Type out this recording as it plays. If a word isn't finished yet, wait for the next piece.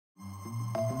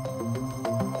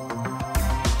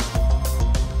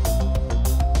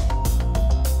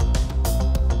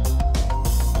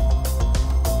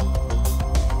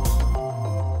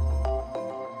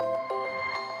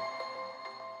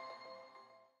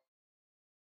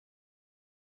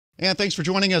And thanks for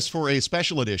joining us for a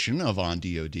special edition of On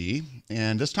DoD.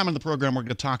 And this time on the program, we're going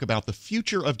to talk about the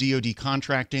future of DoD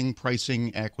contracting,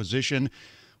 pricing, acquisition,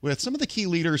 with some of the key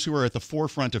leaders who are at the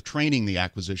forefront of training the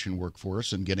acquisition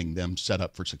workforce and getting them set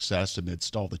up for success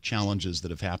amidst all the challenges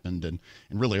that have happened and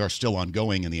really are still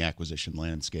ongoing in the acquisition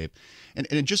landscape.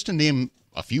 And just to name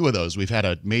a few of those, we've had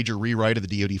a major rewrite of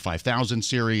the DoD 5000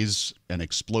 series, an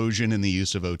explosion in the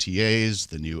use of OTAs,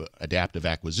 the new adaptive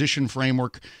acquisition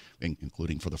framework,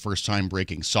 including for the first time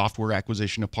breaking software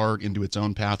acquisition apart into its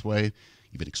own pathway,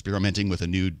 even experimenting with a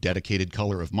new dedicated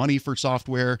color of money for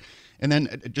software, and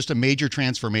then just a major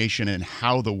transformation in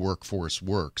how the workforce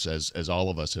works, as all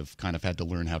of us have kind of had to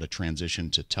learn how to transition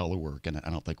to telework, and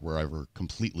I don't think we're ever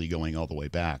completely going all the way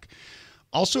back.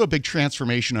 Also, a big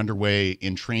transformation underway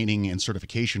in training and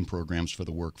certification programs for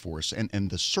the workforce,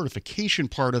 and the certification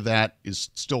part of that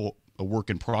is still a work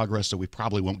in progress, so we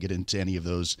probably won't get into any of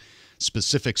those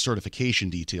specific certification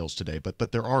details today,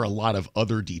 but there are a lot of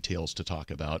other details to talk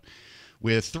about.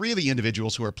 With three of the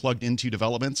individuals who are plugged into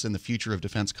developments in the future of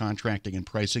defense contracting and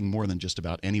pricing more than just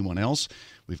about anyone else,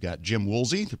 we've got Jim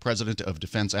Woolsey, the president of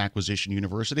Defense Acquisition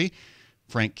University,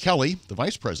 Frank Kelley, the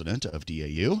vice president of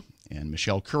DAU, and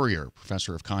Michelle Currier,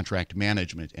 professor of contract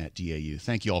management at DAU.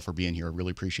 Thank you all for being here. I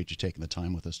really appreciate you taking the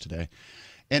time with us today.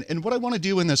 And what I want to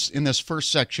do in this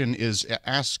first section is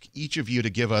ask each of you to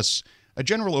give us a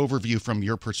general overview from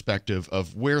your perspective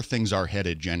of where things are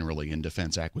headed generally in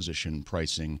defense acquisition,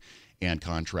 pricing, and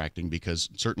contracting, because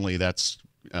certainly that's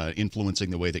influencing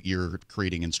the way that you're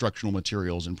creating instructional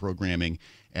materials and programming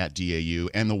at DAU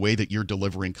and the way that you're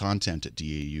delivering content at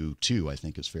DAU too, I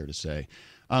think is fair to say.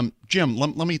 Jim,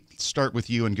 let me start with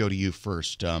you and go to you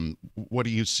first. What do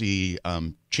you see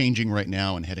changing right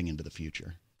now and heading into the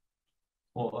future?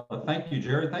 Well, thank you,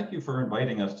 Jared. Thank you for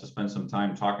inviting us to spend some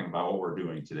time talking about what we're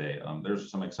doing today. There's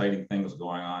some exciting things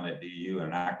going on at DU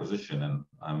and acquisition,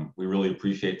 and we really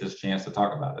appreciate this chance to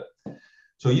talk about it.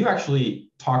 So you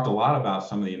actually talked a lot about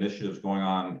some of the initiatives going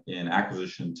on in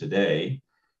acquisition today,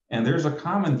 and there's a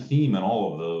common theme in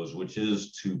all of those, which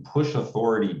is to push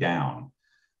authority down.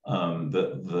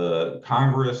 The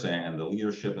Congress and the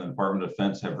leadership in the Department of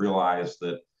Defense have realized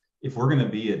that if we're going to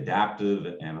be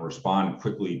adaptive and respond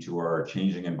quickly to our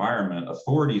changing environment,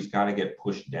 authority's got to get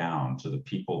pushed down to the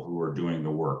people who are doing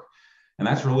the work. And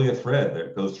that's really a thread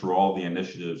that goes through all the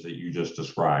initiatives that you just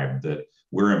described, that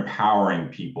we're empowering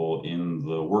people in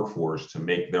the workforce to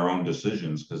make their own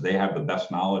decisions because they have the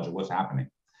best knowledge of what's happening.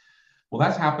 Well,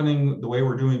 that's happening the way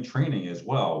we're doing training as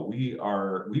well. We've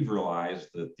realized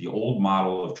that the old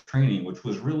model of training, which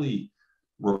was really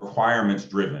requirements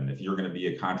driven. If you're going to be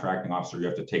a contracting officer, you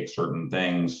have to take certain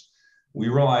things. We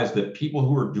realize that people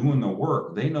who are doing the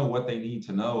work, they know what they need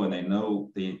to know, and they know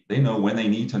when they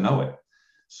need to know it.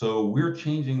 So we're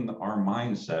changing our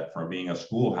mindset from being a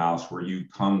schoolhouse where you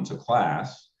come to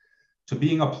class to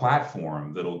being a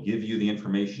platform that'll give you the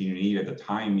information you need at the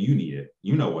time you need it.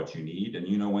 You know what you need, and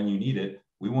you know when you need it.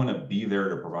 We want to be there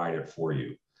to provide it for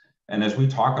you. And as we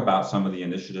talk about some of the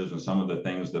initiatives and some of the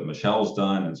things that Michelle's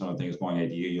done and some of the things going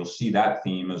at you, you'll see that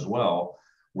theme as well.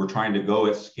 We're trying to go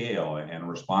at scale and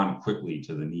respond quickly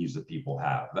to the needs that people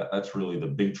have. That's really the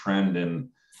big trend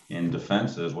in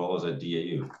defense as well as at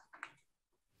DAU.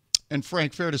 And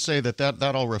Frank, fair to say that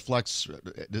all reflects,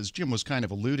 as Jim was kind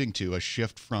of alluding to, a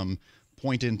shift from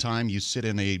point in time, you sit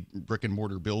in a brick and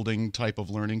mortar building type of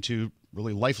learning to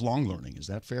really lifelong learning. Is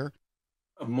that fair?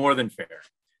 More than fair.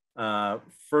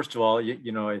 First of all,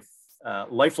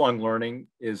 lifelong learning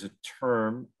is a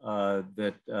term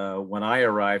that when I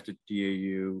arrived at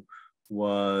DAU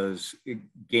was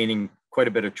gaining quite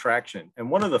a bit of traction.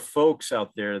 And one of the folks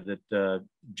out there that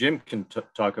Jim can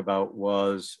talk about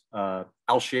was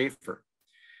Al Schaefer,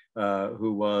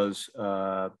 who was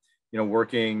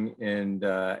working in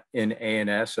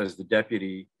A&S as the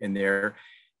deputy in there,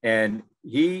 and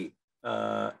he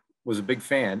was a big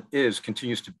fan,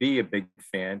 continues to be a big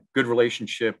fan, good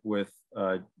relationship with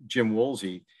Jim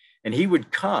Woolsey. And he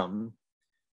would come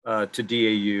to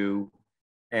DAU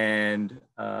and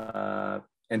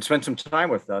spend some time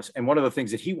with us. And one of the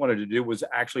things that he wanted to do was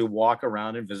actually walk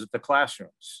around and visit the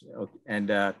classrooms,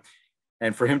 and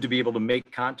for him to be able to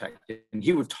make contact. And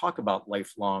he would talk about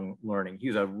lifelong learning.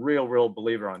 He's a real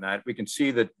believer on that. We can see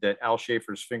that Al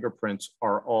Schaefer's fingerprints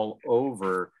are all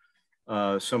over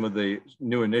some of the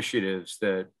new initiatives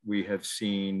that we have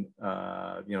seen,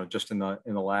 just in the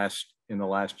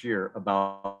last year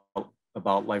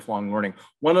about lifelong learning.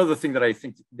 One other thing that I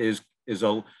think is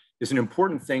an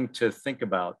important thing to think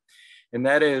about, and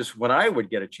that is when I would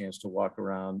get a chance to walk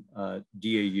around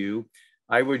DAU,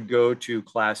 I would go to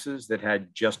classes that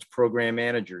had just program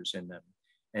managers in them.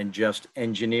 and just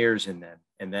engineers in them.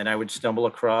 And then I would stumble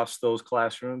across those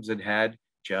classrooms that had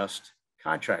just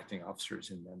contracting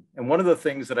officers in them. And one of the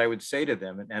things that I would say to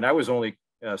them, and I was only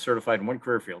certified in one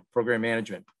career field, program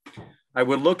management, I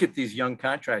would look at these young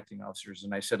contracting officers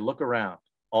and I said, look around.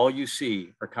 All you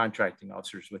see are contracting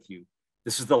officers with you.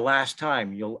 This is the last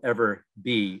time you'll ever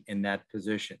be in that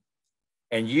position.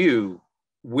 And you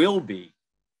will be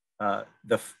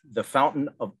the fountain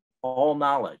of all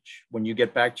knowledge when you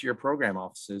get back to your program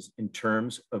offices in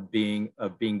terms of being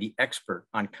the expert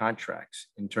on contracts,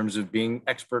 in terms of being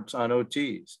experts on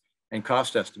OTs and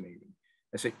cost estimating.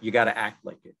 I said, you got to act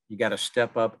like it. You got to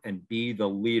step up and be the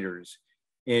leaders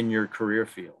in your career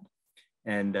field.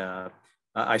 And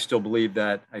I still believe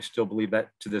that. I still believe that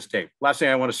to this day. Last thing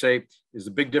I want to say is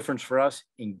the big difference for us,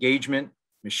 engagement.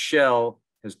 Michelle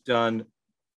has done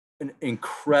an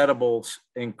incredible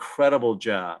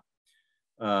job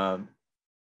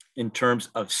in terms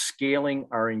of scaling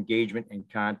our engagement and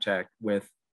contact with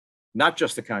not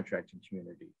just the contracting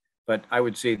community, but I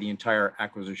would say the entire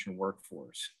acquisition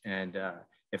workforce. And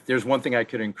if there's one thing I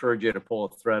could encourage you to pull a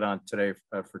thread on today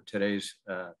for today's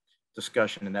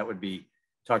discussion, and that would be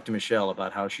talk to Michelle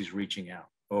about how she's reaching out.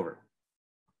 Over.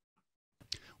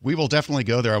 We will definitely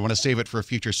go there. I want to save it for a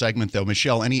future segment, though.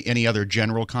 Michelle, any other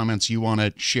general comments you want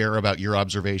to share about your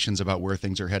observations about where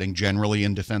things are heading generally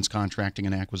in defense contracting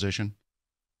and acquisition?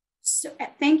 So,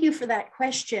 thank you for that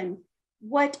question.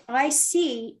 What I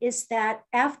see is that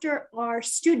after our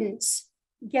students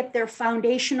get their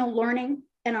foundational learning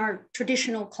in our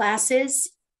traditional classes,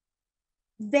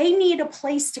 they need a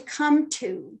place to come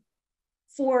to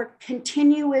for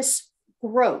continuous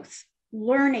growth,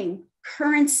 learning,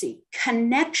 currency,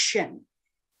 connection.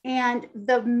 And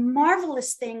the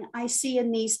marvelous thing I see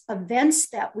in these events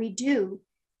that we do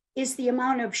is the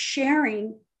amount of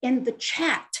sharing in the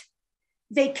chat.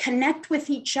 They connect with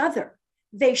each other.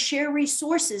 They share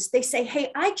resources. They say,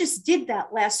 hey, I just did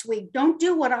that last week. Don't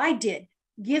do what I did.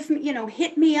 Give me,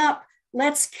 hit me up.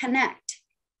 Let's connect.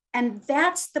 And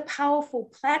that's the powerful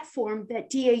platform that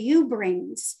DAU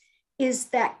brings, is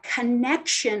that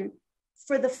connection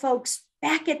for the folks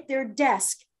back at their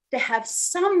desk to have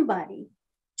somebody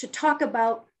to talk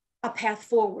about a path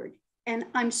forward. And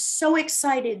I'm so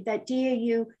excited that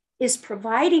DAU is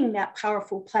providing that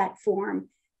powerful platform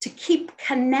to keep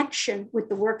connection with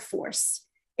the workforce.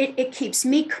 It keeps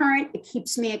me current, it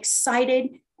keeps me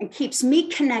excited, and keeps me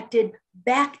connected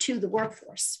back to the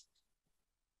workforce.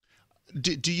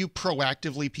 Do you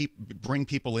proactively bring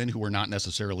people in who are not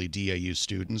necessarily DAU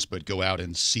students, but go out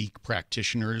and seek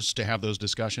practitioners to have those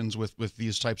discussions with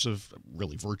these types of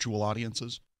really virtual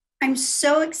audiences? I'm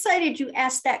so excited you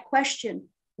asked that question.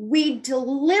 We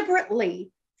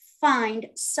deliberately find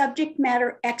subject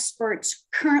matter experts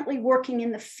currently working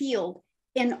in the field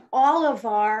in all of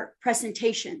our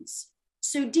presentations.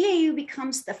 So DAU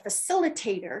becomes the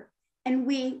facilitator, and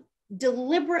we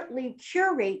deliberately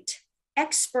curate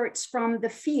experts from the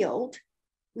field.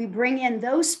 We bring in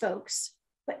those folks,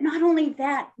 but not only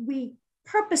that, we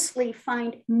purposely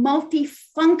find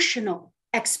multifunctional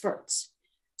experts.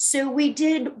 So we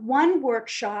did one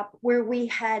workshop where we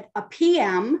had a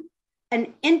PM,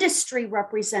 an industry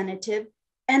representative,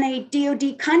 and a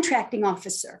DoD contracting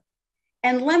officer.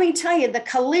 And let me tell you, the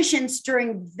collisions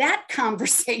during that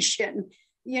conversation,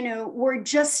 were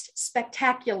just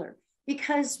spectacular,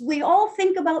 because we all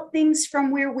think about things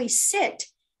from where we sit,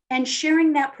 and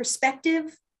sharing that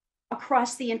perspective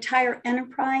across the entire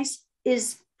enterprise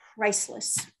is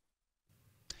priceless.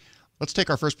 Let's take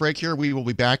our first break here. We will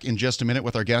be back in just a minute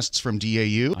with our guests from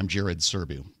DAU. I'm Jared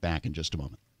Serbu. Back in just a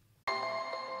moment.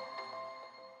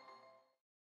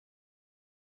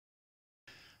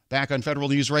 Back on Federal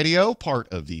News Radio, part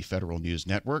of the Federal News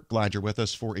Network. Glad you're with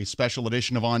us for a special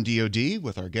edition of On DoD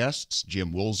with our guests,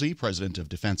 Jim Woolsey, president of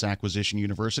Defense Acquisition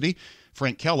University,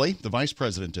 Frank Kelley, the vice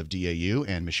president of DAU,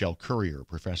 and Michelle Currier,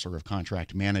 professor of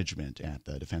contract management at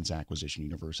the Defense Acquisition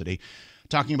University,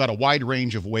 talking about a wide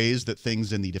range of ways that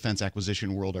things in the defense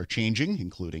acquisition world are changing,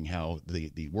 including how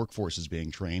the workforce is being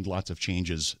trained. Lots of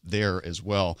changes there as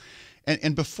well.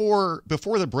 And before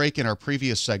the break in our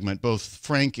previous segment, both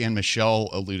Frank and Michelle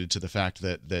alluded to the fact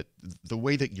that the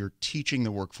way that you're teaching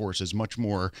the workforce is much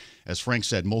more, as Frank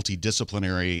said,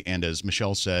 multidisciplinary, and as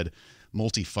Michelle said,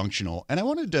 multifunctional. And I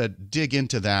wanted to dig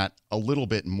into that a little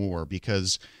bit more,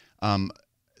 because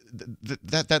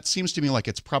that seems to me like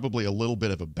it's probably a little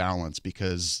bit of a balance,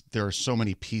 because there are so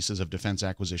many pieces of defense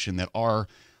acquisition that are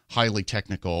highly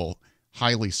technical,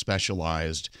 highly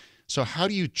specialized. So how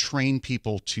do you train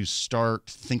people to start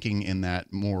thinking in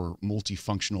that more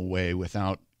multifunctional way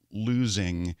without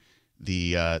losing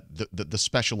the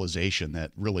specialization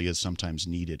that really is sometimes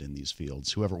needed in these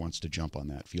fields. Whoever wants to jump on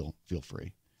that, feel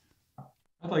free.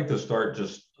 I'd like to start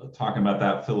just talking about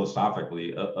that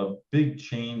philosophically. A big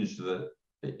change that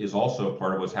is also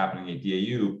part of what's happening at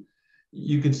DAU,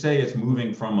 you could say it's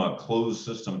moving from a closed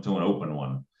system to an open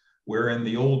one, where in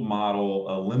the old model,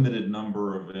 a limited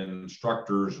number of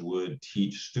instructors would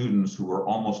teach students who were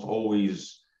almost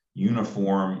always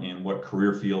uniform in what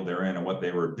career field they're in and what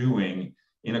they were doing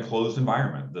in a closed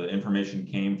environment. The information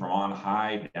came from on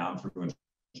high down through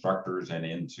instructors and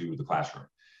into the classroom.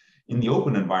 In the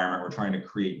open environment we're trying to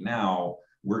create now,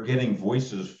 we're getting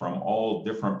voices from all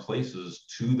different places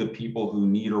to the people who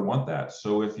need or want that.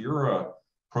 So if you're a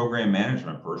program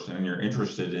management person and you're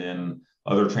interested in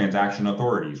other transaction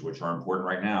authorities, which are important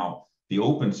right now, the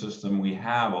open system we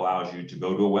have allows you to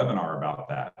go to a webinar about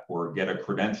that or get a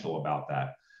credential about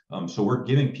that. So we're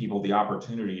giving people the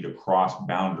opportunity to cross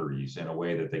boundaries in a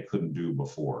way that they couldn't do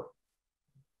before.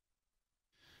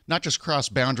 Not just cross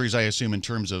boundaries, I assume, in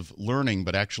terms of learning,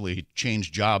 but actually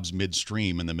change jobs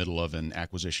midstream in the middle of an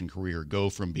acquisition career, go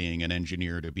from being an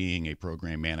engineer to being a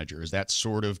program manager. Is that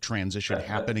sort of transition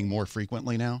happening more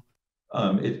frequently now?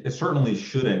 It certainly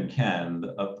should and can,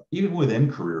 even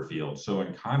within career fields. So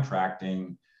in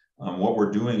contracting, what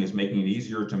we're doing is making it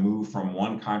easier to move from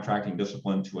one contracting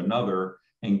discipline to another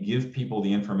and give people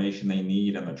the information they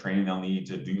need and the training they'll need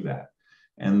to do that.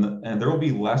 And there will be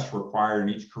less required in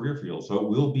each career field. So it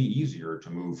will be easier to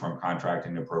move from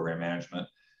contracting to program management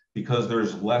because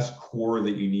there's less core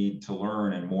that you need to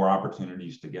learn and more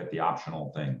opportunities to get the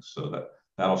optional things. So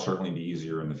that'll certainly be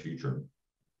easier in the future.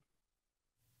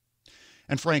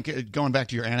 And Frank, going back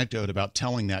to your anecdote about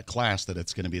telling that class that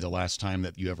it's going to be the last time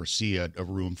that you ever see a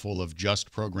room full of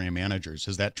just program managers,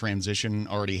 has that transition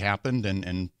already happened,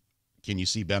 and can you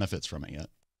see benefits from it yet?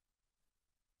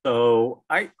 So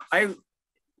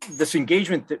this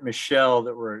engagement that Michelle,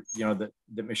 that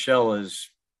Michelle is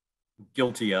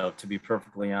guilty of, to be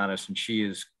perfectly honest, and she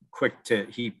is quick to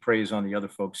heap praise on the other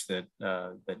folks that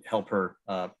help her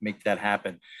make that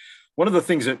happen. One of the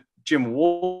things that Jim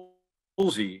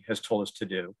Woolsey has told us to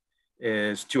do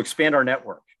is to expand our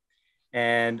network,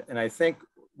 and I think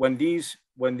when these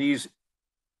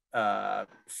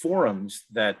forums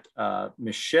that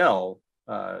Michelle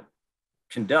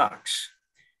conducts,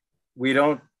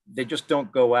 they just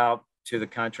don't go out to the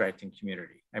contracting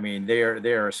community. I mean, they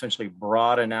are essentially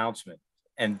broad announcement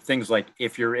and things like,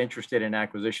 if you're interested in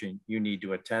acquisition, you need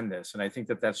to attend this. And I think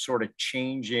that that's sort of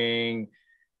changing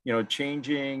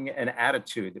an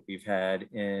attitude that we've had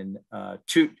in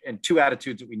two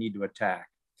attitudes that we need to attack.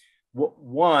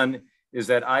 One is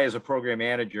that I, as a program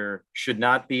manager, should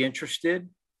not be interested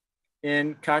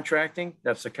in contracting.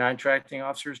 That's the contracting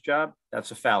officer's job. That's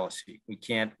a fallacy. We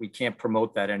can't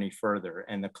promote that any further.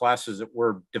 And the classes that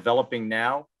we're developing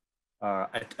now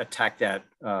attack that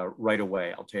right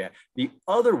away, I'll tell you. The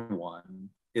other one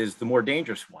is the more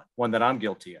dangerous one that I'm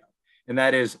guilty of. And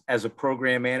that is, as a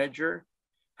program manager,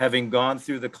 having gone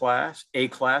through a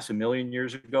class a million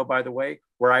years ago, by the way,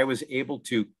 where I was able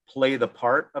to play the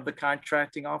part of the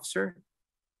contracting officer,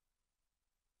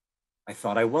 I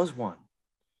thought I was one.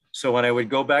 So when I would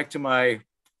go back to my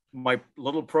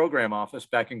little program office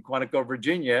back in Quantico,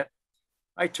 Virginia,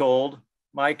 I told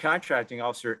my contracting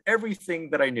officer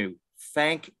everything that I knew.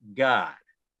 Thank God.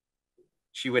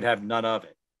 She would have none of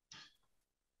it.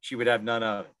 She would have none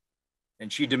of it.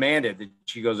 And she demanded that,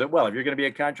 she goes, well, if you're going to be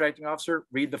a contracting officer,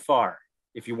 read the FAR.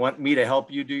 If you want me to help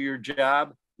you do your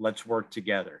job, let's work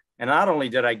together. And not only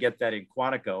did I get that in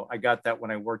Quantico, I got that when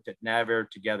I worked at NavAir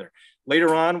together.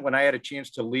 Later on, when I had a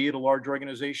chance to lead a large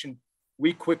organization,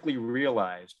 we quickly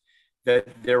realized that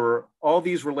there were all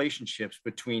these relationships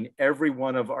between every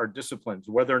one of our disciplines,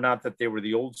 whether or not that they were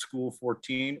the old school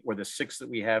 14 or the 6 that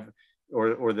we have,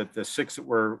 or that the 6 that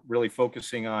we're really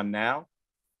focusing on now.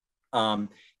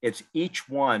 It's each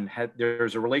one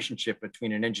there's a relationship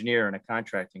between an engineer and a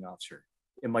contracting officer.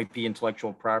 It might be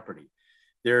intellectual property.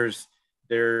 There's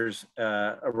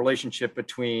a relationship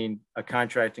between a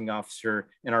contracting officer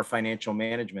and our financial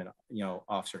management,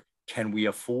 officer. Can we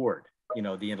afford,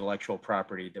 the intellectual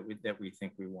property that we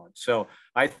think we want? So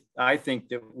I think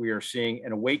that we are seeing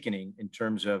an awakening in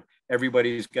terms of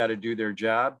everybody's got to do their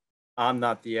job. I'm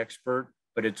not the expert,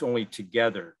 but it's only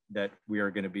together that we are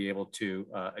going to be able to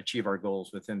achieve our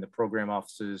goals within the program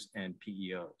offices and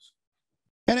PEOs.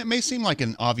 And it may seem like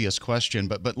an obvious question,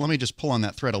 but let me just pull on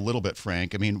that thread a little bit,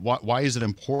 Frank. I mean, why is it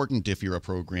important, if you're a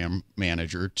program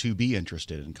manager, to be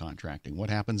interested in contracting? What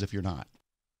happens if you're not?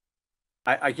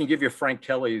 I can give you Frank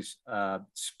Kelley's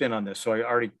spin on this.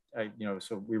 So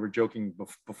so we were joking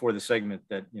before the segment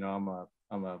that I'm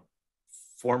a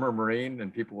former Marine,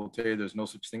 and people will tell you there's no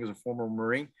such thing as a former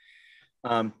Marine.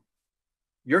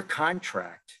 Your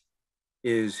contract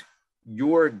is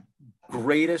your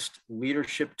greatest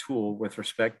leadership tool with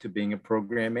respect to being a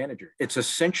program manager. It's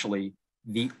essentially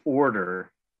the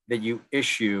order that you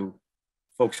issue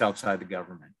folks outside the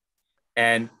government.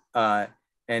 And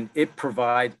it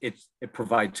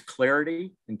provides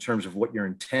clarity in terms of what your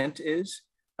intent is.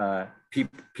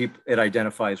 It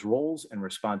identifies roles and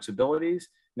responsibilities.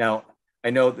 Now, I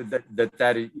know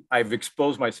that I've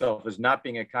exposed myself as not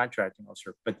being a contracting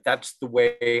officer, but that's the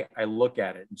way I look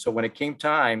at it. And so when it came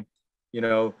time,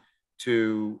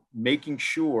 to making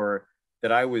sure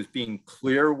that I was being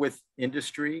clear with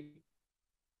industry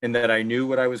and that I knew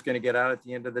what I was going to get out at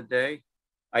the end of the day,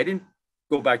 I didn't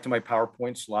go back to my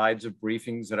PowerPoint slides of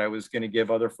briefings that I was going to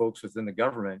give other folks within the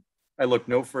government. I looked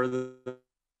no further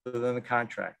than the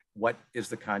contract. What is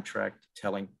the contract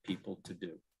telling people to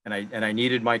do? And I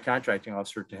needed my contracting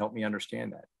officer to help me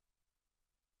understand that.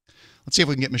 Let's see if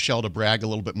we can get Michelle to brag a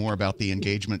little bit more about the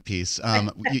engagement piece.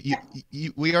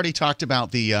 We already talked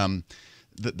about the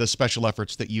special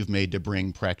efforts that you've made to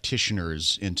bring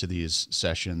practitioners into these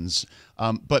sessions.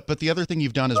 But the other thing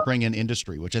you've done is bring in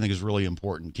industry, which I think is really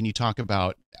important. Can you talk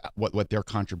about what their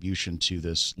contribution to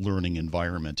this learning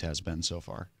environment has been so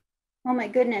far? Oh my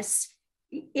goodness.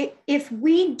 If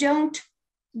we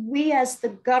as the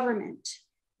government,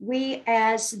 we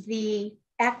as the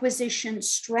acquisition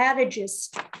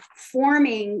strategist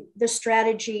forming the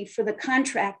strategy for the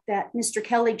contract that Mr.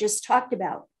 Kelley just talked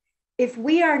about, if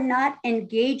we are not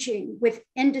engaging with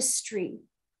industry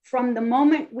from the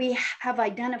moment we have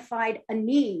identified a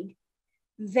need,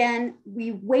 then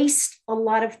we waste a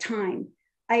lot of time.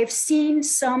 I have seen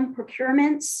some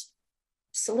procurements,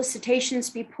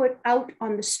 solicitations be put out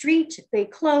on the street, they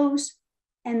close,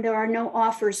 and there are no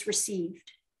offers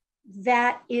received.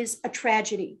 That is a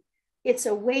tragedy. It's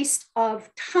a waste of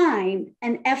time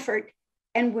and effort,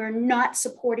 and we're not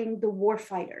supporting the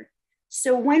warfighter.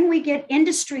 So when we get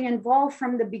industry involved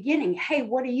from the beginning, hey,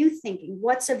 what are you thinking?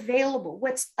 What's available?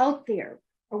 What's out there?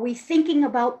 Are we thinking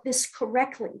about this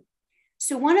correctly?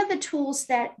 So one of the tools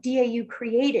that DAU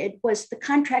created was the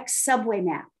contract subway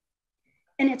map.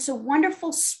 And it's a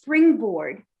wonderful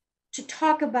springboard to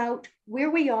talk about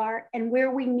where we are and where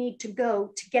we need to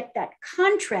go to get that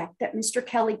contract that Mr.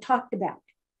 Kelley talked about.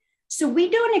 So we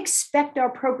don't expect our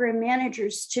program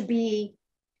managers to be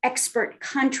expert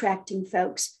contracting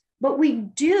folks, but we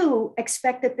do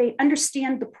expect that they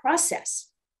understand the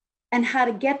process and how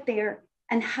to get there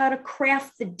and how to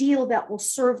craft the deal that will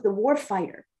serve the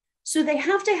warfighter. So they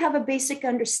have to have a basic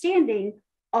understanding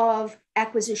of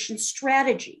acquisition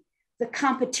strategy, the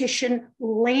competition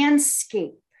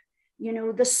landscape,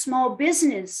 the small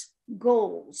business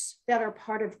goals that are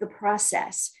part of the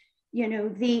process,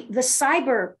 the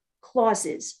cyber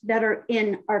clauses that are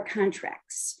in our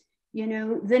contracts,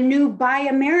 the new Buy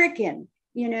American,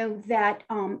 that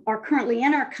are currently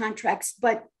in our contracts,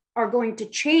 but are going to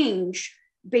change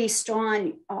based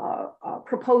on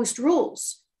proposed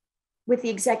rules with the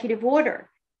executive order.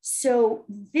 So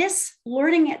this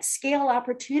learning at scale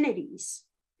opportunities,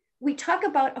 we talk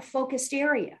about a focused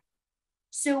area.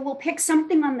 So we'll pick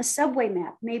something on the subway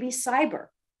map, maybe cyber,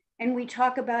 and we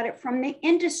talk about it from the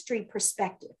industry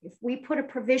perspective. If we put a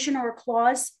provision or a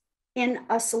clause in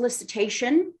a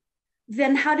solicitation,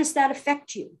 then how does that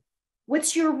affect you?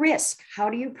 What's your risk? How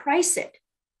do you price it?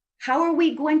 How are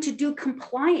we going to do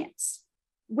compliance?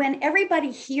 When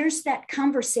everybody hears that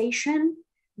conversation,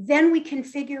 then we can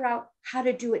figure out how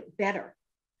to do it better.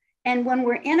 And when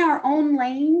we're in our own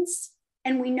lanes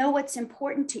and we know what's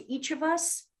important to each of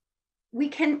us, we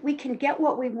can get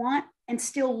what we want and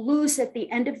still lose at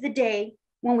the end of the day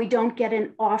when we don't get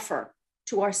an offer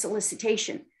to our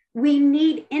solicitation. We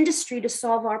need industry to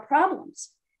solve our problems.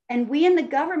 And we in the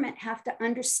government have to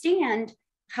understand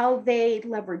how they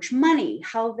leverage money,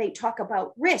 how they talk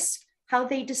about risk, how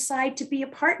they decide to be a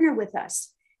partner with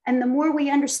us. And the more we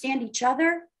understand each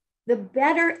other, the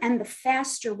better and the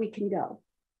faster we can go.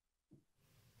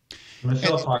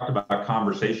 Michelle talked about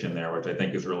conversation there, which I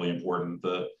think is really important.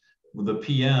 The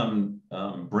PM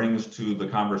brings to the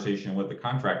conversation with the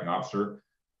contracting officer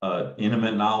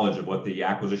intimate knowledge of what the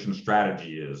acquisition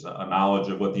strategy is, a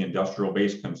knowledge of what the industrial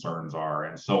base concerns are,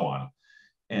 and so on.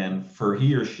 And for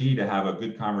he or she to have a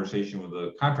good conversation with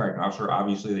the contracting officer,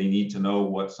 obviously they need to know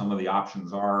what some of the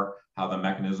options are, how the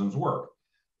mechanisms work.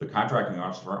 The contracting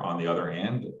officer, on the other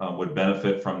hand, would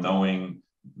benefit from knowing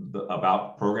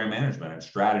about program management and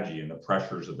strategy and the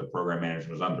pressures that the program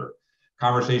management is under.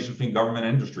 Conversations between government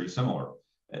and industry, similar.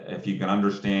 If you can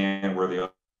understand where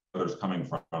the other's coming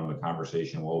from, the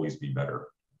conversation will always be better.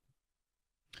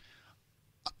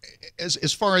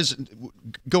 As far as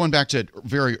going back to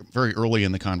very early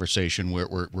in the conversation,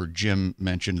 where Jim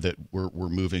mentioned that we're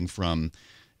moving from,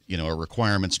 a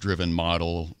requirements driven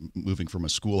model, moving from a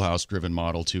schoolhouse driven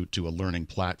model to a learning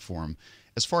platform.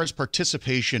 As far as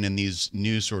participation in these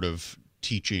new sort of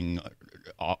teaching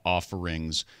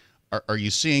offerings, are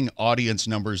you seeing audience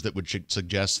numbers that would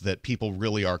suggest that people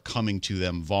really are coming to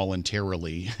them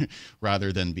voluntarily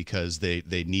rather than because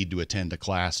they need to attend a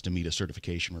class to meet a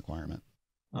certification requirement?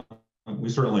 We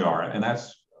certainly are. And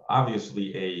that's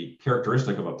obviously a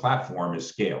characteristic of a platform is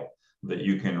scale, that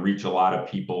you can reach a lot of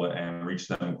people and reach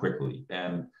them quickly.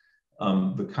 And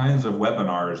the kinds of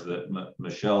webinars that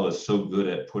Michelle is so good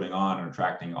at putting on and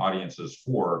attracting audiences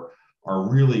for are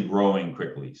really growing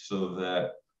quickly, so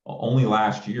that only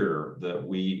last year that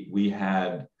we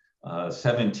had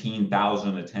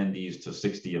 17,000 attendees to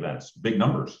 60 events, big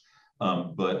numbers.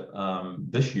 But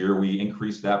this year we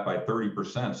increased that by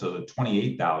 30%, so that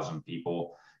 28,000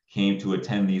 people came to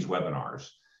attend these webinars.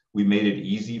 We made it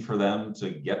easy for them to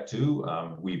get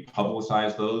to. We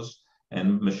publicized those,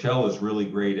 and Michelle is really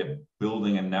great at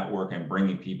building a network and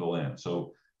bringing people in.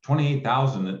 So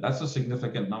 28,000, that's a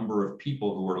significant number of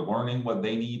people who are learning what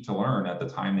they need to learn at the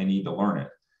time they need to learn it,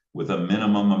 with a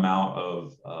minimum amount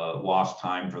of lost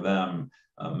time for them,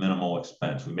 minimal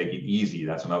expense. We make it easy.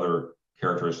 That's another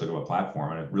characteristic of a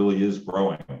platform, and it really is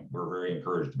growing. We're very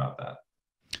encouraged about that.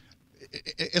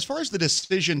 As far as the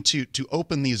decision to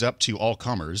open these up to all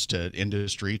comers, to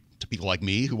industry, to people like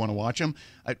me who want to watch them,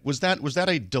 was that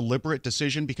a deliberate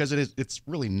decision? Because it's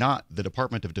really not the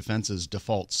Department of Defense's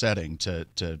default setting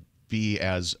to be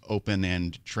as open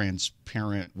and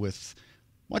transparent with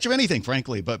much of anything,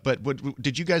 frankly. But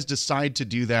did you guys decide to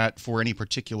do that for any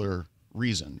particular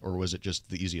reason, or was it just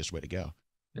the easiest way to go?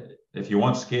 If you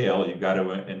want scale, you've got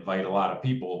to invite a lot of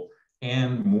people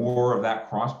and more of that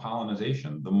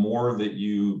cross-pollination. The more that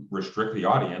you restrict the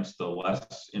audience, the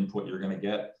less input you're going to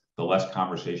get, the less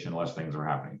conversation, less things are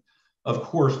happening. Of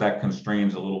course, that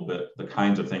constrains a little bit the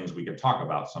kinds of things we can talk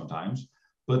about sometimes,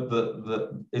 but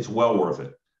it's well worth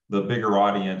it. The bigger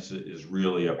audience is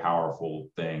really a powerful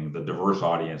thing. The diverse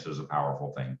audience is a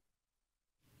powerful thing.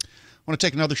 I want to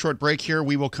take another short break here.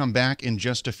 We will come back in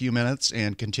just a few minutes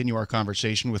and continue our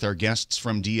conversation with our guests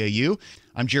from DAU.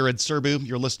 I'm Jared Serbu.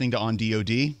 You're listening to On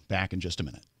DoD. Back in just a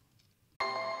minute.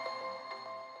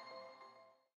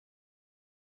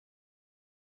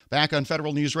 Back on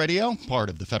Federal News Radio, part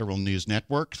of the Federal News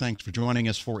Network. Thanks for joining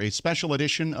us for a special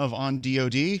edition of On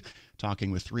DoD,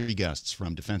 talking with three guests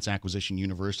from Defense Acquisition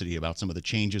University about some of the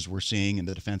changes we're seeing in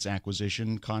the defense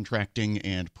acquisition, contracting,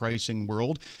 and pricing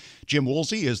world. Jim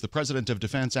Woolsey is the president of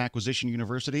Defense Acquisition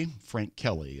University. Frank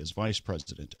Kelley is vice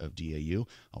president of DAU.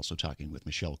 Also talking with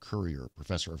Michelle Currier,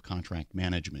 professor of contract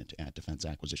management at Defense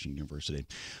Acquisition University.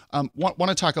 Want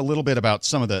to talk a little bit about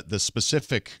some of the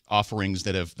specific offerings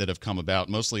that have come about,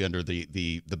 mostly under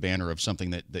the banner of something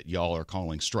that y'all are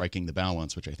calling striking the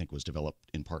balance, which I think was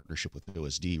developed in partnership with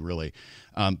OSD, really.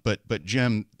 But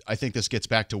Jim, I think this gets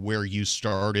back to where you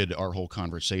started our whole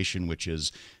conversation, which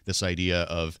is this idea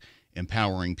of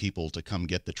empowering people to come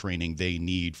get the training they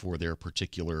need for their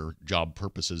particular job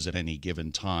purposes at any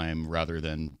given time, rather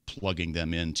than plugging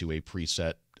them into a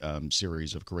preset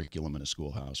series of curriculum in a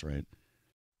schoolhouse, right?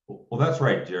 Well, that's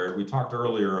right, Jared. We talked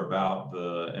earlier about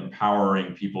the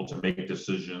empowering people to make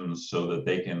decisions so that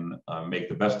they can make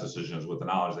the best decisions with the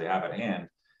knowledge they have at hand.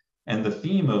 And the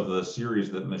theme of the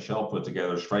series that Michelle put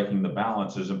together, Striking the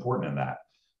Balance, is important in that.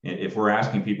 If we're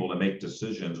asking people to make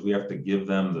decisions, we have to give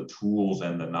them the tools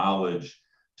and the knowledge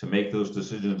to make those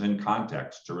decisions in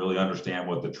context, to really understand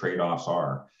what the trade-offs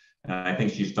are. And I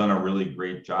think she's done a really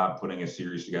great job putting a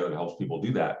series together that helps people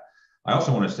do that. I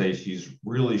also want to say she's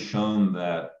really shown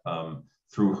that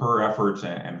through her efforts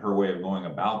and her way of going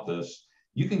about this,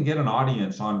 you can get an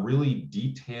audience on really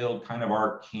detailed, kind of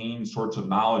arcane sorts of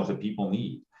knowledge that people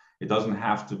need. It doesn't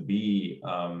have to be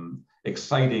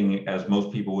exciting as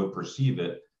most people would perceive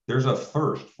it. There's a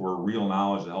thirst for real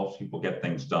knowledge that helps people get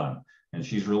things done. And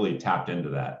she's really tapped into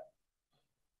that.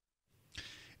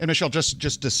 And Michelle,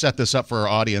 just to set this up for our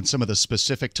audience, some of the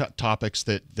specific topics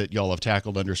that y'all have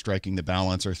tackled under Striking the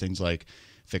Balance are things like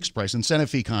fixed price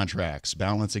incentive fee contracts,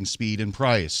 balancing speed and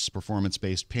price,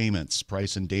 performance-based payments,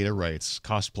 price and data rights,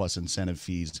 cost plus incentive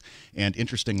fees, and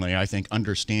interestingly, I think,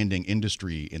 understanding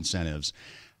industry incentives.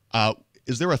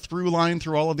 Is there a through line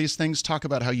through all of these things? Talk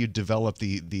about how you develop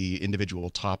the individual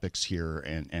topics here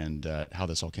and how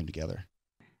this all came together.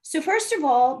 So first of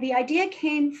all, the idea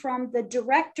came from the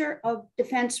director of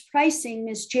defense pricing,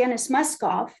 Ms. Janice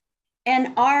Muskoff,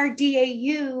 and our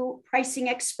DAU pricing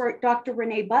expert, Dr.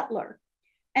 Renee Butler.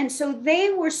 And so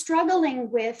they were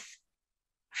struggling with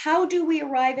how do we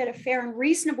arrive at a fair and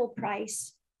reasonable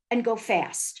price and go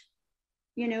fast?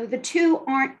 You know, the two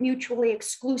aren't mutually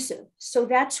exclusive. So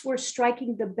that's where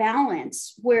striking the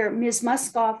balance, where Ms.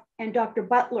 Muskoff and Dr.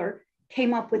 Butler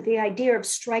came up with the idea of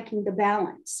striking the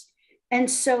balance. And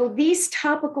so these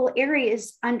topical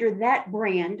areas under that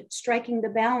brand, striking the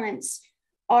balance,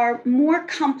 are more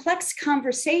complex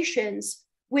conversations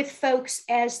with folks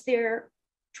as they're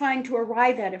trying to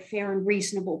arrive at a fair and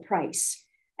reasonable price.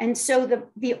 And so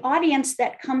the audience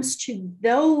that comes to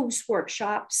those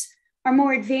workshops are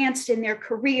more advanced in their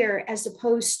career as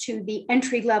opposed to the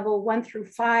entry level 1 through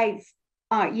 5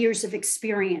 years of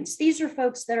experience. These are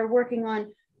folks that are working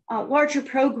on larger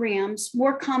programs,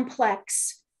 more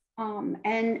complex,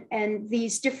 and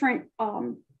these different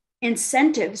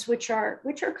incentives, which are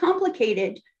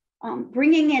complicated,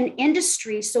 bringing in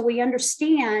industry so we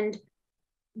understand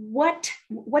what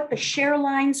the share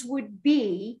lines would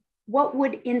be, what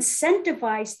would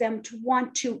incentivize them to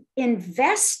want to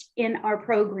invest in our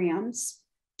programs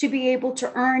to be able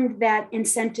to earn that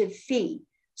incentive fee.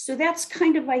 So that's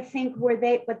kind of, I think, what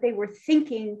they were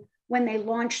thinking when they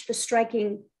launched the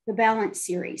Striking the Balance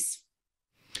series.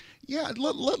 Yeah,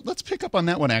 let's pick up on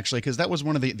that one, actually, because that was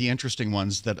one of the interesting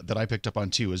ones that I picked up on,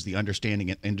 too, is the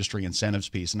understanding industry incentives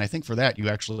piece. And I think for that, you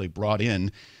actually brought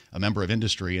in a member of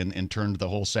industry and turned the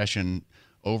whole session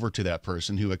over to that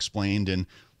person who explained in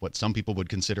what some people would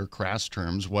consider crass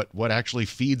terms what actually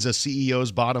feeds a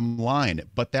CEO's bottom line.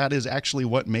 But that is actually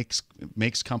what makes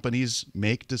companies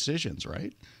make decisions,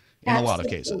 right? In a lot of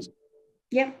cases.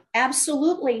 Yeah,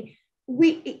 absolutely.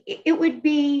 It would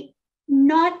be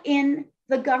not in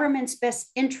the government's best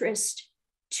interest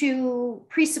to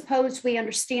presuppose we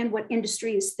understand what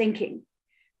industry is thinking.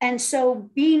 And so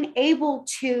being able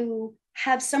to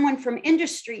have someone from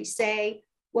industry say,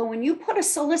 well, when you put a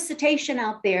solicitation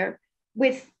out there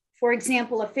with, for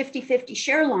example, a 50-50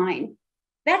 share line,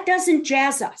 that doesn't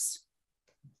jazz us.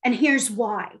 And here's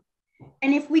why.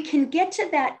 And if we can get to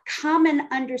that common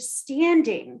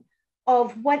understanding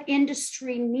of what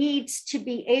industry needs to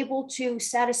be able to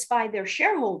satisfy their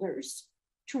shareholders,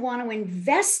 to want to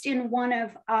invest in one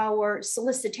of our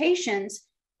solicitations,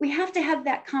 we have to have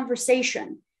that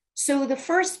conversation. So the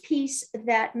first piece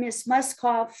that Ms.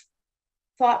 Muskoff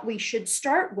thought we should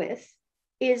start with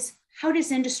is, how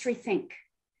does industry think?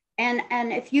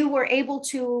 And if you were able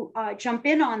to jump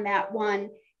in on that one,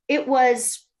 it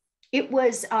was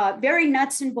very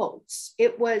nuts and bolts.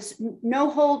 It was no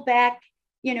hold back.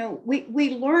 You know,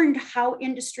 we learned how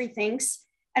industry thinks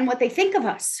and what they think of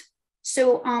us.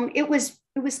 So it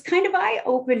was kind of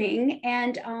eye-opening,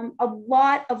 and a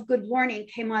lot of good learning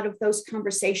came out of those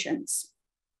conversations.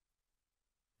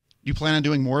 You plan on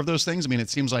doing more of those things? I mean,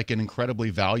 it seems like an incredibly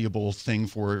valuable thing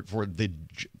for the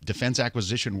defense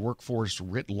acquisition workforce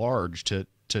writ large to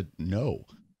know.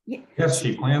 Yes,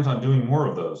 she plans on doing more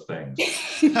of those things.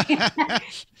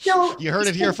 So you heard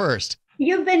it here first.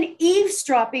 You've been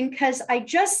eavesdropping, because I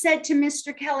just said to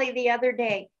Mr. Kelley the other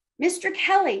day, Mr.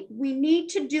 Kelley, we need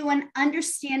to do an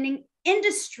understanding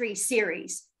industry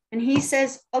series. And he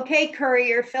says, okay,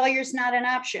 Currier, failure's not an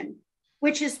option,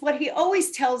 which is what he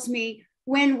always tells me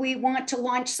when we want to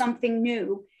launch something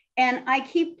new. And I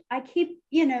keep,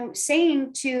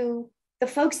 saying to the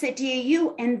folks at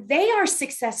DAU, and they are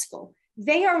successful.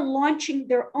 They are launching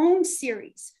their own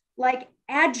series, like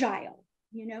Agile,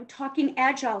 talking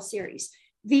Agile series,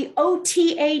 the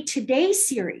OTA Today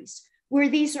series, where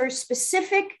these are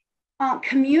specific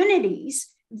communities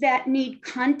that need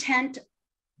content,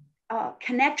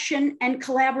 connection, and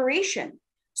collaboration.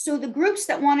 So the groups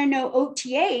that want to know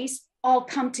OTAs all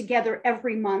come together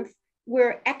every month,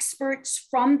 where experts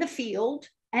from the field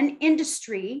and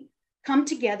industry come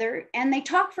together and they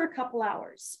talk for a couple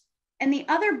hours. And the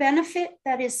other benefit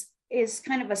that is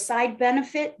kind of a side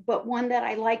benefit, but one that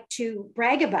I like to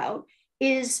brag about,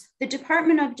 is the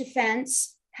Department of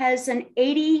Defense has an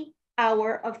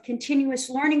 80-hour of continuous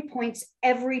learning points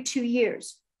every 2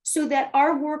 years, so that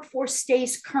our workforce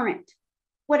stays current.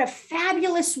 What a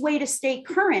fabulous way to stay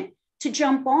current, to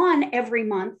jump on every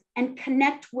month and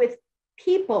connect with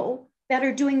people that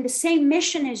are doing the same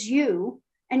mission as you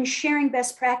and sharing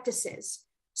best practices.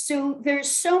 So there's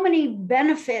so many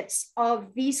benefits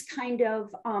of these kind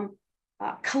of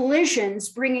collisions,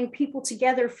 bringing people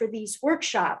together for these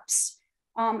workshops,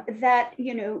 that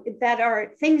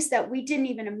are things that we didn't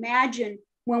even imagine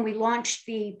when we launched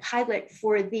the pilot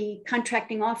for the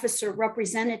contracting officer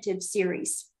representative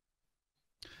series.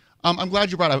 I'm glad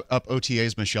you brought up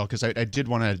OTAs, Michelle, because I did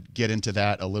want to get into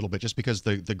that a little bit, just because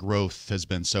the growth has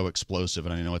been so explosive.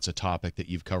 And I know it's a topic that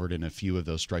you've covered in a few of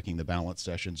those Striking the Balance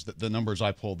sessions. The numbers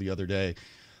I pulled the other day,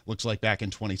 Looks like back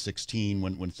in 2016,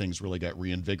 when things really got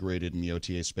reinvigorated in the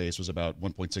OTA space, was about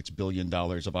 $1.6 billion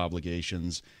of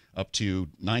obligations, up to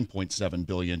 $9.7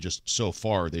 billion just so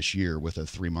far this year with a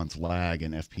 3-month lag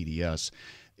in FPDS.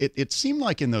 It seemed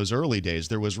like in those early days,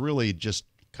 there was really just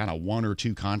kind of 1 or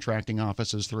 2 contracting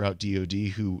offices throughout DoD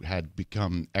who had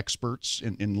become experts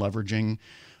in leveraging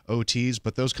OTs,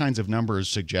 but those kinds of numbers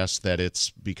suggest that it's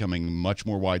becoming much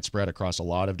more widespread across a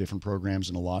lot of different programs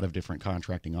and a lot of different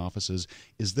contracting offices.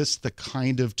 Is this the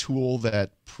kind of tool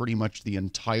that pretty much the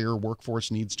entire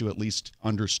workforce needs to at least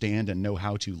understand and know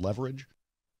how to leverage?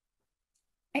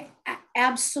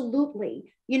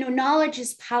 Absolutely. Knowledge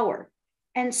is power.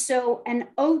 And so an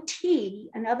OT,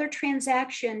 another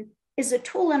transaction, is a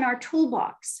tool in our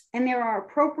toolbox, and there are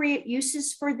appropriate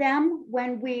uses for them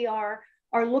when we are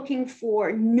looking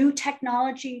for new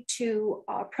technology to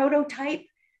prototype,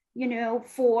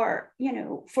 for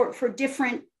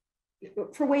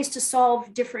ways to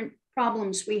solve different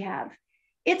problems we have.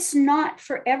 It's not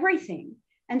for everything.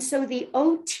 And so the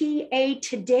OTA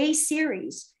Today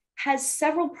series has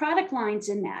several product lines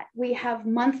in that. We have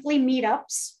monthly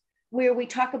meetups where we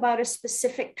talk about a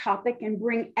specific topic and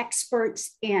bring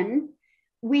experts in.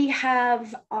 We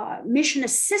have mission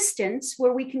assistance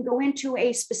where we can go into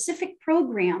a specific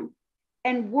program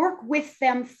and work with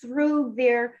them through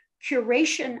their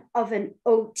curation of an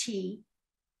OT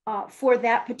for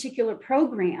that particular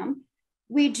program.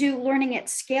 We do learning at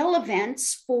scale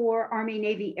events for Army,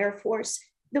 Navy, Air Force.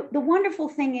 The wonderful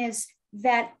thing is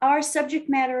that our subject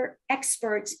matter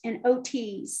experts in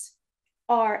OTs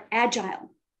are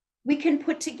agile. We can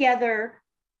put together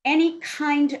any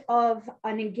kind of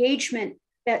an engagement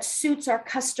that suits our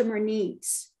customer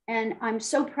needs. And I'm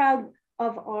so proud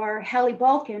of our Hallie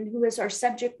Balkin, who is our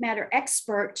subject matter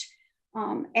expert,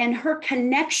 and her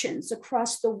connections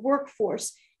across the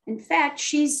workforce. In fact,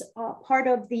 she's part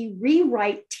of the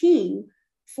rewrite team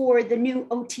for the new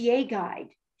OTA guide.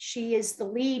 She is the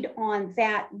lead on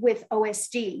that with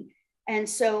OSD. And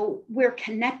so we're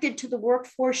connected to the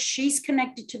workforce. She's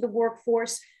connected to the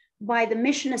workforce by the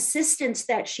mission assistance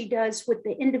that she does with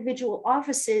the individual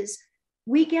offices.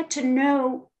 We get to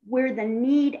know where the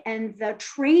need and the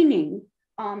training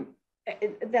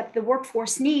that the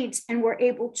workforce needs, and we're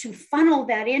able to funnel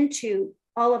that into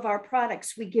all of our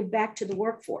products we give back to the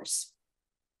workforce.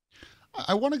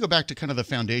 I want to go back to kind of the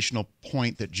foundational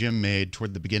point that Jim made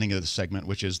toward the beginning of the segment,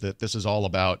 which is that this is all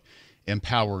about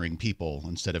empowering people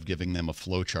instead of giving them a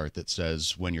flow chart that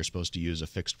says when you're supposed to use a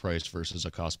fixed price versus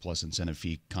a cost plus incentive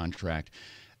fee contract.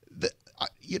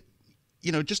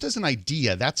 Just as an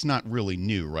idea, that's not really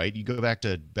new, right? You go back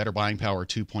to Better Buying Power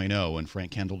 2.0, and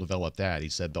Frank Kendall developed that. He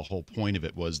said the whole point of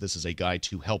it was this is a guide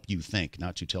to help you think,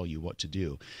 not to tell you what to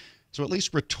do. So at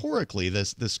least rhetorically,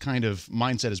 this kind of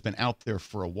mindset has been out there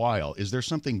for a while. Is there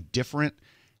something different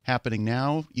happening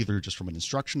now, either just from an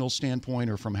instructional standpoint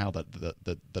or from how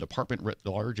the department writ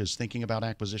large is thinking about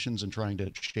acquisitions and trying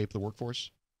to shape the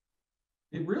workforce?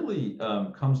 It really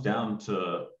comes down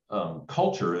to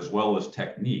culture as well as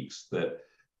techniques that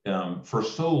for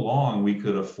so long we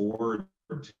could afford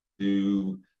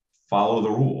to follow the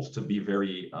rules, to be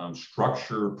very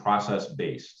structure process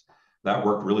based. That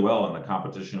worked really well in the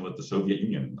competition with the Soviet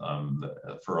Union.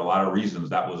 For a lot of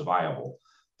reasons, that was viable.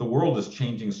 The world is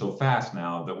changing so fast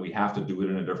now that we have to do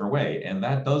it in a different way, and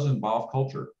that does involve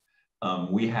culture.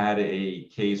 We had a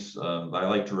case that I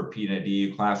like to repeat in a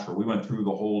DU class where we went through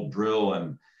the whole drill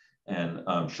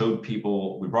and showed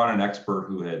people. We brought an expert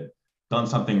who had done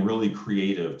something really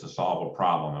creative to solve a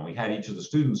problem, and we had each of the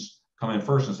students come in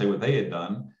first and say what they had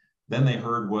done. Then they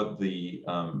heard what the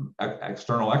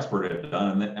external expert had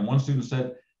done, and one student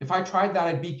said, "If I tried that,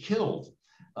 I'd be killed."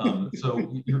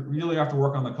 So you really have to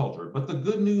work on the culture. But the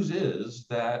good news is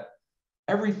that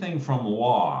everything from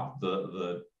law,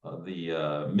 the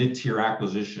mid-tier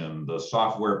acquisition, the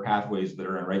software pathways that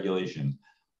are in regulation,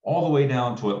 all the way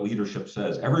down to what leadership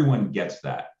says, everyone gets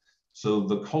that. So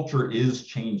the culture is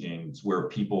changing where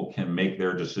people can make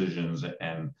their decisions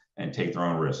and take their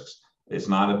own risks. It's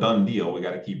not a done deal. We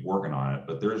got to keep working on it.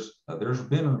 But there's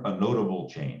been a notable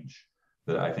change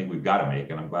that I think we've got to make,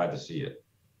 and I'm glad to see it.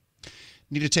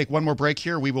 Need to take one more break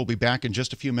here. We will be back in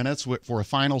just a few minutes for a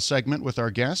final segment with our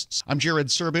guests. I'm Jared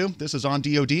Serbu. This is On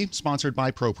DoD, sponsored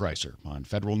by ProPricer on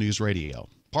Federal News Radio,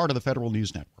 part of the Federal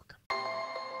News Network.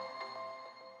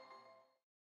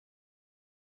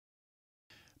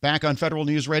 Back on Federal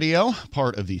News Radio,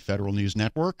 part of the Federal News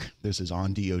Network. This is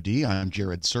On DoD. I'm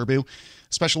Jared Serbu.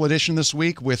 Special edition this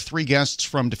week with three guests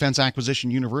from Defense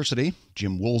Acquisition University: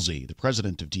 Jim Woolsey, the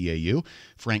president of DAU;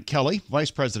 Frank Kelley,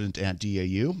 vice president at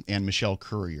DAU; and Michelle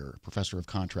Currier, professor of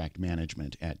contract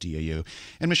management at DAU.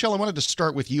 And Michelle, I wanted to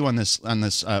start with you on this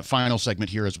final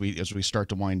segment here as we start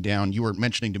to wind down. You were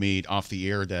mentioning to me off the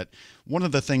air that one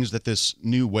of the things that this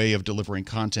new way of delivering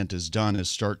content has done is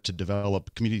start to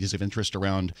develop communities of interest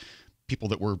around people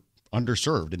that were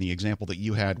underserved. And the example that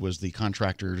you had was the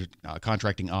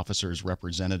contracting officers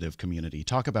representative community.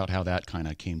 Talk about how that kind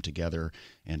of came together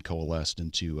and coalesced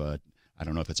into, I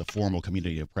don't know if it's a formal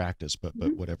community of practice, but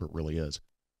whatever it really is.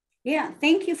 Yeah,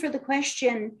 thank you for the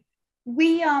question.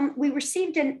 We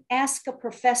received an Ask a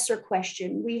Professor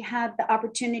question. We had the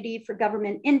opportunity for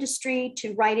government industry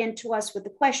to write into us with a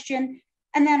question,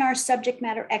 and then our subject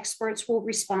matter experts will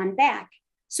respond back.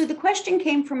 So the question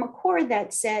came from a core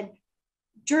that said,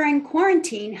 during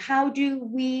quarantine, how do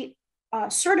we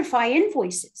certify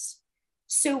invoices?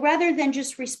 So rather than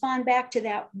just respond back to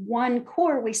that one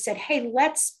core, we said, hey,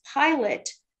 let's pilot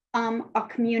a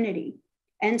community.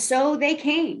 And so they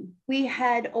came. We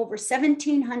had over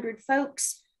 1,700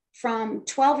 folks from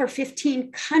 12 or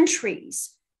 15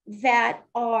 countries that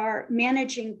are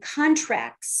managing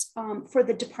contracts for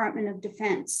the Department of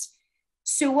Defense.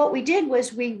 So what we did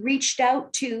was we reached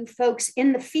out to folks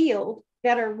in the field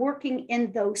that are working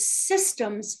in those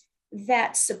systems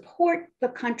that support the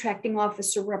contracting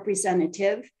officer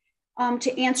representative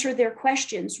to answer their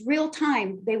questions real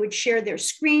time. They would share their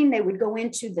screen, they would go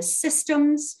into the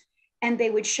systems, and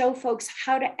they would show folks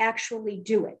how to actually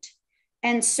do it.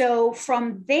 And so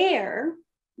from there,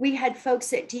 we had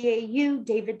folks at DAU,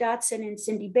 David Dotson and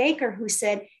Cindy Baker, who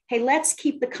said, hey, let's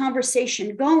keep the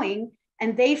conversation going.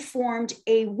 And they formed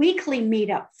a weekly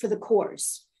meetup for the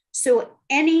corps. So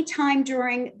anytime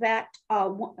during that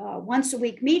once a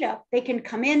week meetup, they can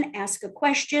come in, ask a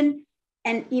question,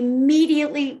 and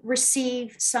immediately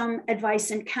receive some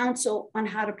advice and counsel on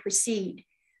how to proceed.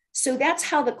 So that's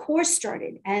how the course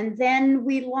started. And then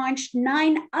we launched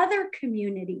 9 other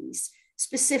communities,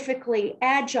 specifically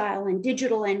agile and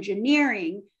digital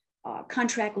engineering,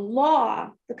 contract law.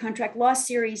 The contract law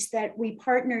series that we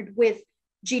partnered with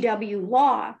GW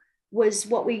Law was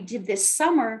what we did this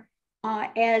summer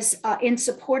as in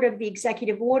support of the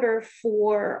executive order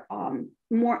for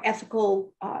more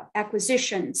ethical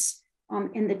acquisitions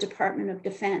in the Department of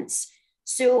Defense.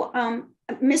 So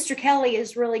Mr. Kelley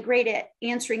is really great at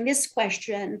answering this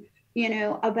question,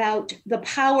 about the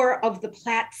power of the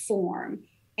platform.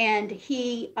 And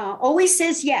he always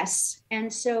says yes.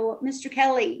 And so, Mr.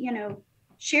 Kelley,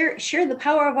 share the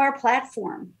power of our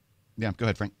platform. Yeah, go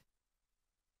ahead, Frank.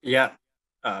 Yeah.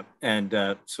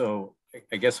 So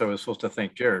I guess I was supposed to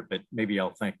thank Jared, but maybe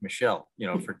I'll thank Michelle,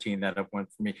 for teeing that up one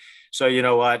for me. So you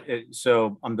know what?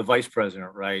 So I'm the vice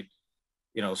president, right?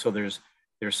 So there's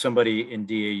somebody in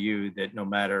DAU that no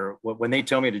matter what, when they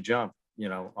tell me to jump,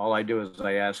 all I do is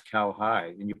I ask how high,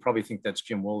 and you probably think that's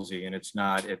Jim Woolsey, and it's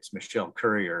not. It's Michelle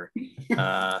Currier.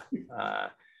 I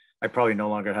probably no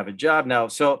longer have a job now.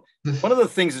 So one of the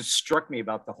things that struck me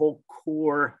about the whole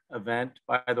core event,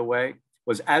 by the way,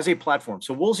 was as a platform.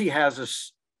 So Woolsey has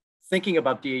us thinking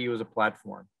about DAU as a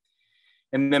platform.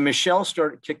 And then Michelle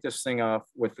kicked this thing off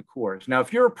with the cores. Now,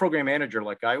 if you're a program manager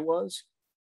like I was,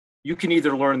 you can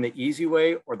either learn the easy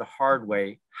way or the hard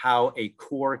way how a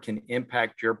core can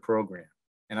impact your program.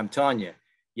 And I'm telling you,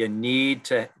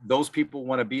 those people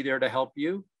want to be there to help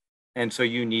you. And so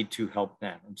you need to help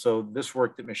them. And so this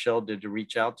work that Michelle did to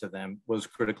reach out to them was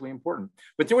critically important.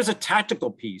 But there was a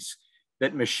tactical piece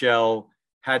that Michelle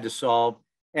had to solve.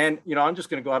 And, I'm just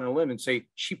going to go out on a limb and say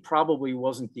she probably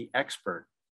wasn't the expert,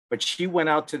 but she went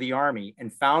out to the Army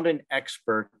and found an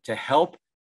expert to help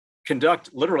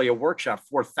conduct literally a workshop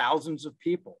for thousands of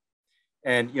people.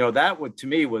 And, that to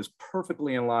me was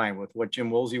perfectly in line with what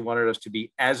Jim Woolsey wanted us to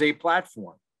be as a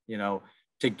platform,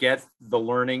 to get the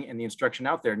learning and the instruction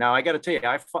out there. Now, I got to tell you,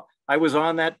 I was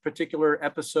on that particular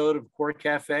episode of Core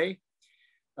Cafe.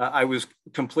 I was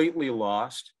completely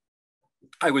lost.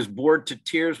 I was bored to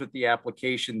tears with the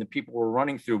application that people were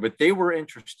running through, but they were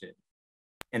interested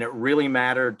and it really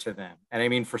mattered to them. And I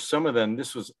mean, for some of them,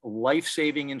 this was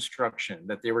life-saving instruction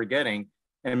that they were getting.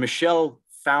 And Michelle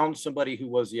found somebody who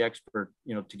was the expert,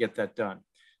 to get that done.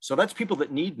 So that's people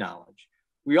that need knowledge.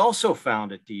 We also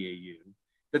found at DAU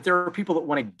that there are people that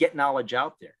want to get knowledge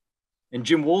out there. And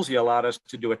Jim Woolsey allowed us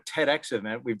to do a TEDx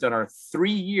event. We've done our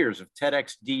 3 years of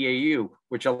TEDx DAU,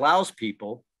 which allows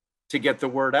people to get the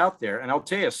word out there. And I'll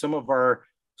tell you, some of our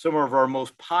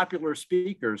most popular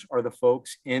speakers are the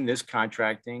folks in this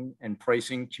contracting and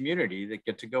pricing community that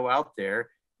get to go out there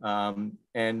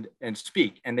and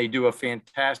speak, and they do a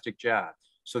fantastic job.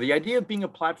 So the idea of being a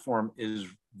platform is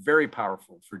very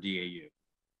powerful for DAU.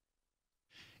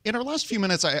 In our last few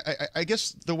minutes, I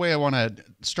guess the way I want to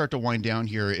start to wind down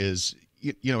here is,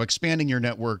 expanding your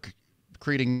network,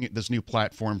 creating this new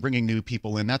platform, bringing new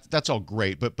people in. That's all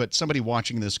great. But somebody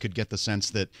watching this could get the sense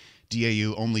that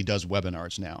DAU only does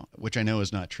webinars now, which I know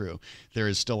is not true. There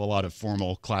is still a lot of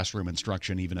formal classroom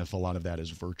instruction, even if a lot of that is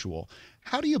virtual.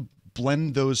 How do you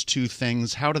blend those two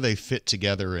things? How do they fit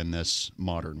together in this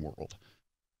modern world?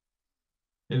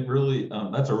 It really,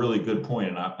 that's a really good point,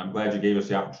 and I'm glad you gave us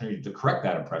the opportunity to correct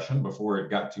that impression before it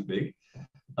got too big.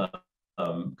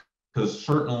 Because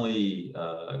certainly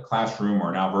classroom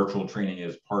or now virtual training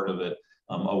is part of it.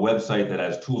 A website that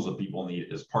has tools that people need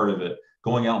is part of it.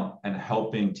 Going out and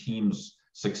helping teams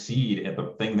succeed at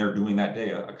the thing they're doing that day,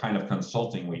 a kind of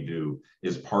consulting we do,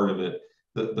 is part of it.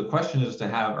 The question is to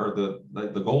have, or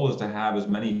the goal is to have as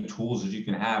many tools as you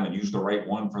can have and use the right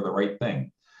one for the right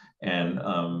thing. And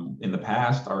in the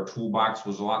past, our toolbox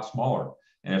was a lot smaller,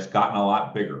 and it's gotten a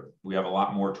lot bigger. We have a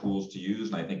lot more tools to use,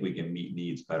 and I think we can meet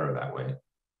needs better that way.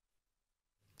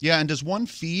 Yeah, and does one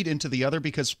feed into the other?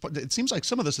 Because it seems like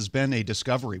some of this has been a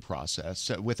discovery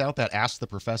process. Without that Ask the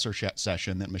Professor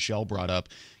session that Michelle brought up,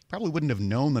 you probably wouldn't have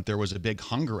known that there was a big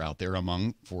hunger out there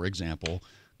among, for example,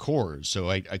 cores. So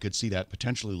I could see that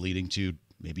potentially leading to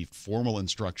maybe formal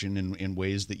instruction in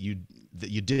ways that you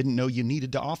didn't know you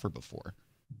needed to offer before.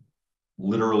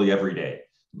 Literally every day,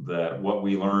 that what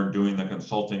we learn doing the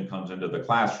consulting comes into the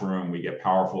classroom. We get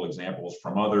powerful examples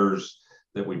from others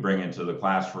that we bring into the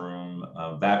classroom.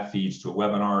 That feeds to a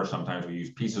webinar. Sometimes we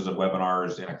use pieces of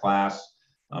webinars in a class.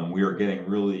 We are getting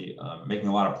really making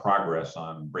a lot of progress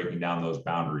on breaking down those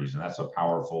boundaries, and that's a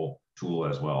powerful tool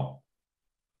as well.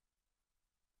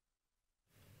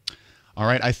 All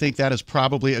right, I think that is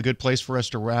probably a good place for us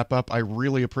to wrap up. I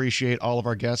really appreciate all of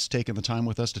our guests taking the time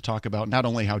with us to talk about not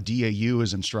only how DAU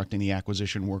is instructing the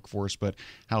acquisition workforce, but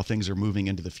how things are moving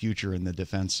into the future in the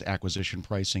defense acquisition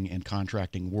pricing and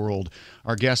contracting world.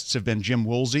 Our guests have been Jim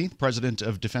Woolsey, president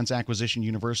of Defense Acquisition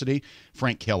University,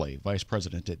 Frank Kelley, vice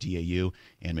president at DAU,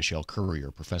 and Michelle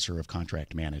Currier, professor of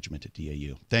contract management at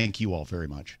DAU. Thank you all very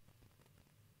much.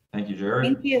 Thank you, Jared.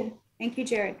 Thank you. Thank you,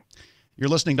 Jared. You're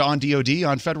listening to On DoD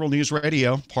on Federal News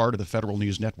Radio, part of the Federal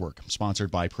News Network, sponsored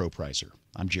by ProPricer.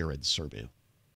 I'm Jared Serbu.